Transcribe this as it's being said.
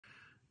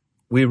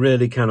We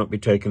really cannot be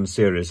taken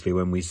seriously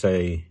when we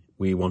say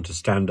we want to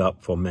stand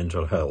up for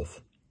mental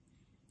health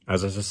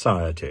as a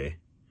society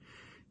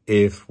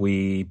if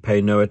we pay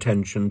no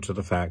attention to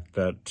the fact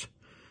that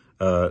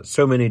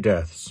so many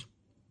deaths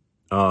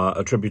are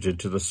attributed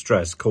to the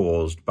stress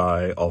caused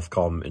by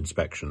Ofcom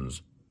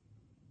inspections.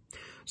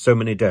 So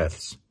many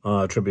deaths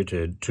are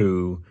attributed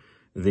to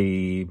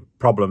the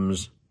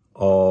problems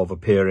of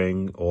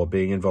appearing or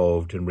being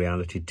involved in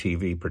reality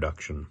TV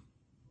production.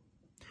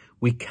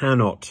 We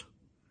cannot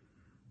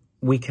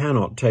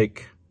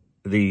take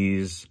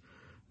these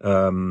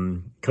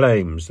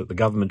claims that the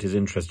government is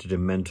interested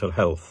in mental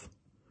health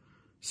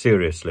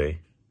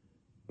seriously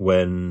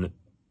when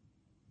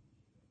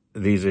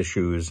these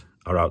issues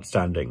are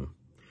outstanding.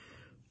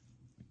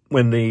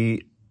 When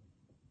the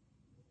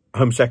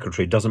Home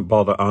Secretary doesn't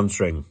bother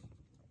answering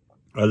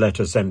a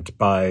letter sent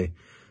by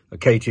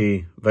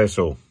Katie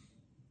Vesel,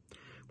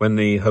 when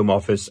the Home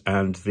Office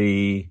and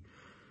the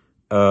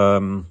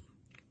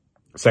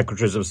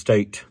Secretaries of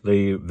State,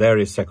 the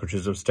various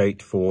Secretaries of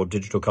State for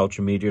Digital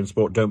Culture, Media and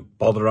Sport don't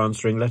bother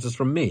answering letters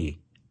from me,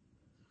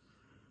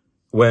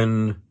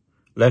 when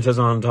letters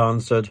aren't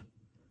answered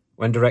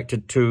when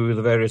directed to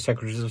the various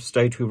Secretaries of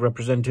State who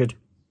represented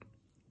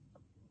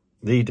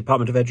the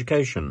Department of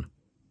Education.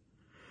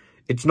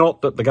 It's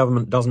not that the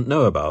government doesn't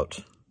know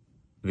about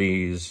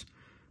these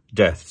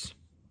deaths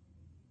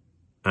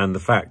and the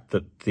fact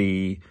that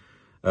the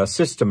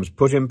systems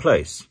put in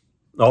place,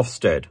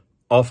 Ofsted,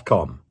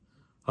 Ofcom,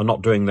 are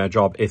not doing their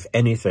job. If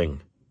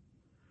anything,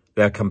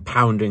 they're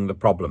compounding the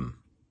problem.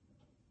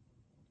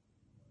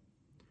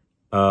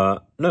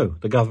 No,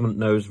 the government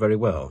knows very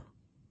well.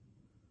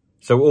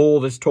 So all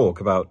this talk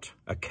about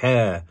a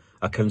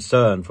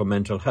concern for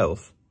mental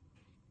health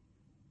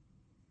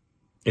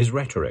is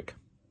rhetoric,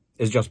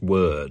 is just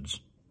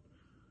words.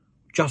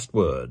 Just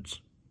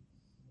words.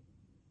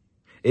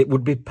 It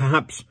would be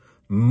perhaps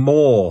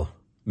more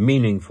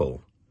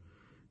meaningful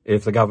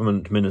if the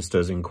government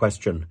ministers in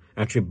question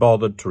actually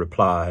bothered to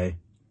reply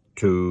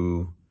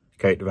to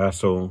Kate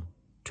Vesel,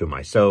 to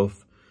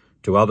myself,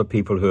 to other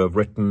people who have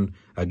written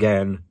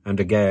again and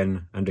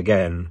again and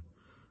again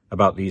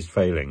about these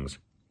failings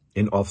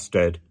in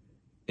Ofsted,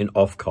 in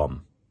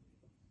Ofcom.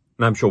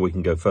 And I'm sure we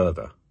can go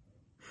further.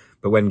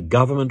 But when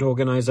government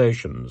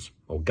organisations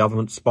or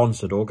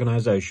government-sponsored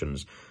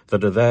organisations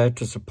that are there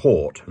to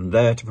support and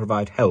there to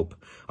provide help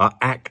are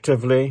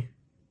actively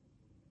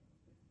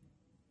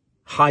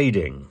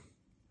hiding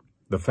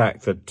the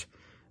fact that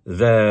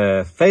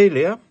their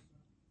failure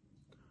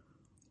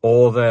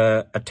or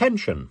their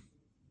attention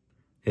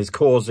is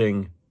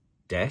causing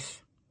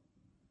death,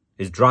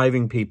 is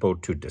driving people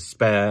to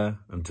despair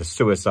and to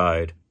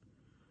suicide,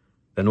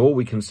 then all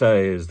we can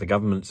say is the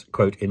government's,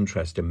 quote,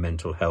 interest in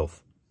mental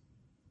health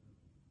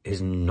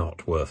is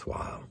not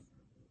worthwhile,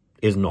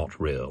 is not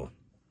real,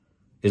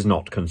 is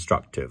not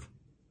constructive,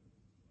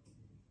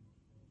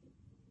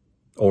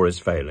 or is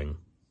failing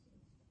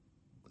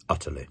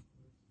utterly.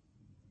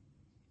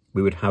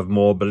 We would have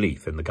more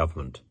belief in the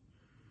government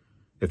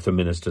if the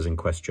ministers in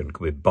question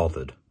could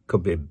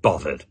be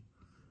bothered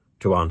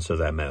to answer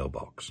their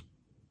mailbox.